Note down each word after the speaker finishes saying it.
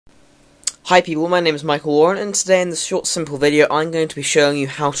Hi people, my name is Michael Warren, and today in this short simple video I'm going to be showing you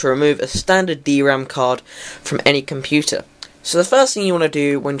how to remove a standard DRAM card from any computer. So the first thing you want to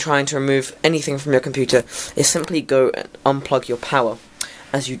do when trying to remove anything from your computer is simply go and unplug your power,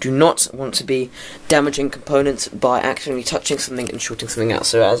 as you do not want to be damaging components by accidentally touching something and shorting something out.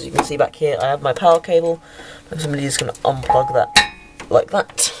 So as you can see back here, I have my power cable. I'm simply just going to unplug that like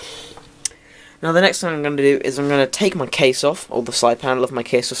that. Now the next thing I'm going to do is I'm going to take my case off, or the side panel of my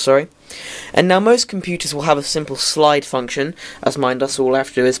case off, sorry. And now most computers will have a simple slide function, as mine does, so all I have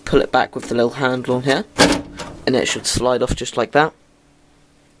to do is pull it back with the little handle on here, and it should slide off just like that.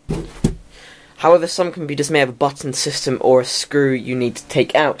 However, some computers may have a button system or a screw you need to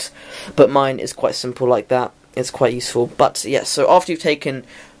take out, but mine is quite simple like that. It's quite useful. But yes, so after you've taken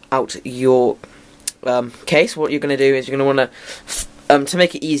out your case, what you're going to do is you're going to want to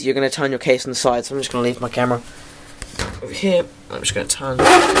make it easy, you're going to turn your case on the side. So I'm just going to leave my camera over here. I'm just going to turn the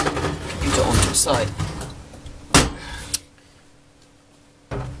computer onto the side.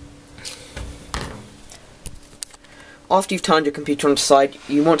 After you've turned your computer on the side,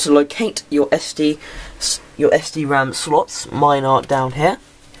 you want to locate your SDRam slots. Mine are down here.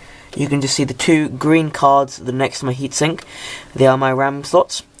 You can just see the two green cards that are next to my heatsink. They are my RAM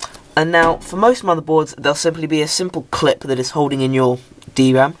slots. And now, for most motherboards, there'll simply be a simple clip that is holding in your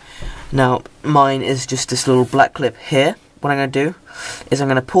DRAM. Now, mine is just this little black clip here. What I'm going to do is I'm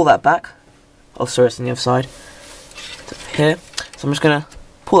going to pull that back. Oh, sorry, it's on the other side. It's up here. So I'm just going to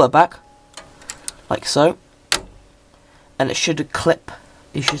pull that back, like so. And it should clip.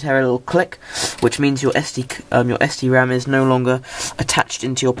 You should hear a little click, which means your SDRAM is no longer attached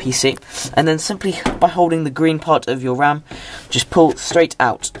into your PC. And then simply by holding the green part of your RAM, just pull straight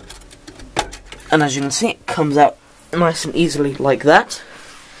out. And as you can see, it comes out nice and easily like that.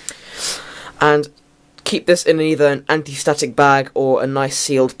 And keep this in either an anti-static bag or a nice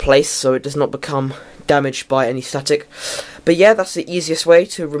sealed place so it does not become damaged by any static. But yeah, that's the easiest way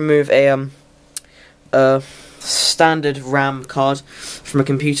to remove a standard RAM card from a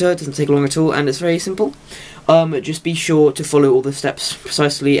computer. It doesn't take long at all, and it's very simple. Just be sure to follow all the steps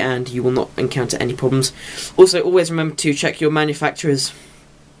precisely and you will not encounter any problems. Also, always remember to check your manufacturer's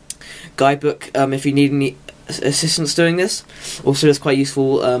guidebook if you need any assistance doing this. Also, it's quite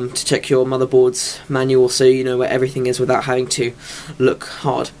useful to check your motherboard's manual so you know where everything is without having to look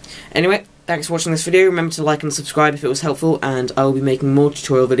hard. Anyway, thanks for watching this video. Remember to like and subscribe if it was helpful, and I will be making more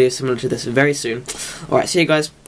tutorial videos similar to this very soon. Alright, see you guys.